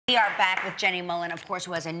We are back with Jenny Mollen, of course,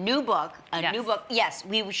 who has a new book. New book. Yes,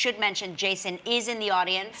 we should mention Jason is in the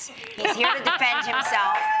audience. He's here to defend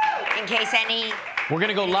himself in case any... We're going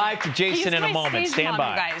to go live to Jason in a moment. Stand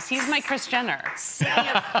by. Guys. He's my Kris Jenner.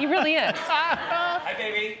 He really is. Hi,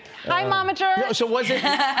 baby. Hi, Momager. So was it...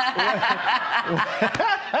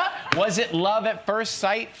 was it love at first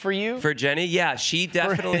sight for you? For Jenny? Yeah, she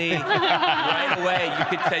definitely, right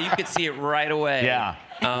away, you could see it right away. Yeah.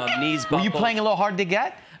 Knees buckled. Were you playing a little hard to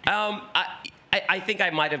get? I think I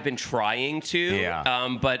might have been trying to,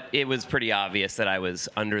 yeah. But it was pretty obvious that I was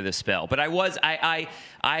under the spell. But I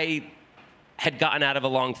had gotten out of a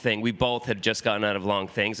long thing. We both had just gotten out of long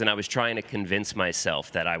things, and I was trying to convince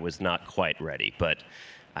myself that I was not quite ready. But,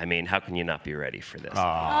 I mean, how can you not be ready for this?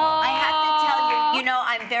 I have to tell you, you know,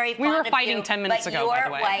 I'm very fond of you. We were fighting 10 minutes ago, by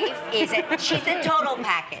the way. But your wife she's the total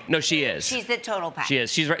package. No, she is. She's the total package. She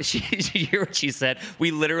is. She's right. You hear what she said?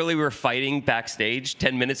 We literally were fighting backstage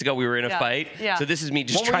 10 minutes ago. We were in a fight. Yeah. So this is me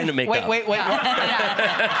just trying to make up. Wait.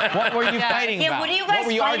 What were you fighting about? What are you guys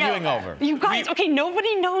were you arguing over? You guys, okay,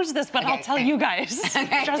 nobody knows this, but I'll tell you guys.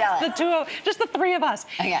 Just the three of us.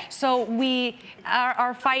 Okay. So we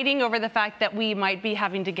are fighting over the fact that we might be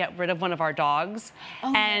having to get rid of one of our dogs,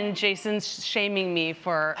 and Jason's shaming me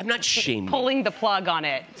for I'm not shaming. Pulling the plug on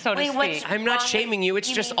it, so to speak. I'm not shaming you.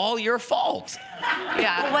 It's just all your fault.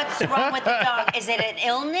 Yeah. Well, what's wrong with the dog? Is it an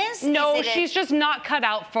illness? No, she's just not cut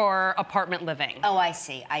out for apartment living. Oh, I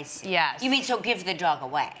see. I see. Yes. You mean so give the dog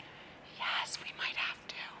away? Yes, we might have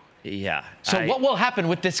to. Yeah. So what will happen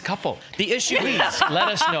with this couple? The issue Please let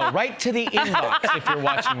us know. Right to the inbox if you're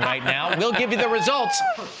watching right now. We'll give you the results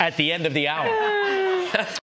at the end of the hour.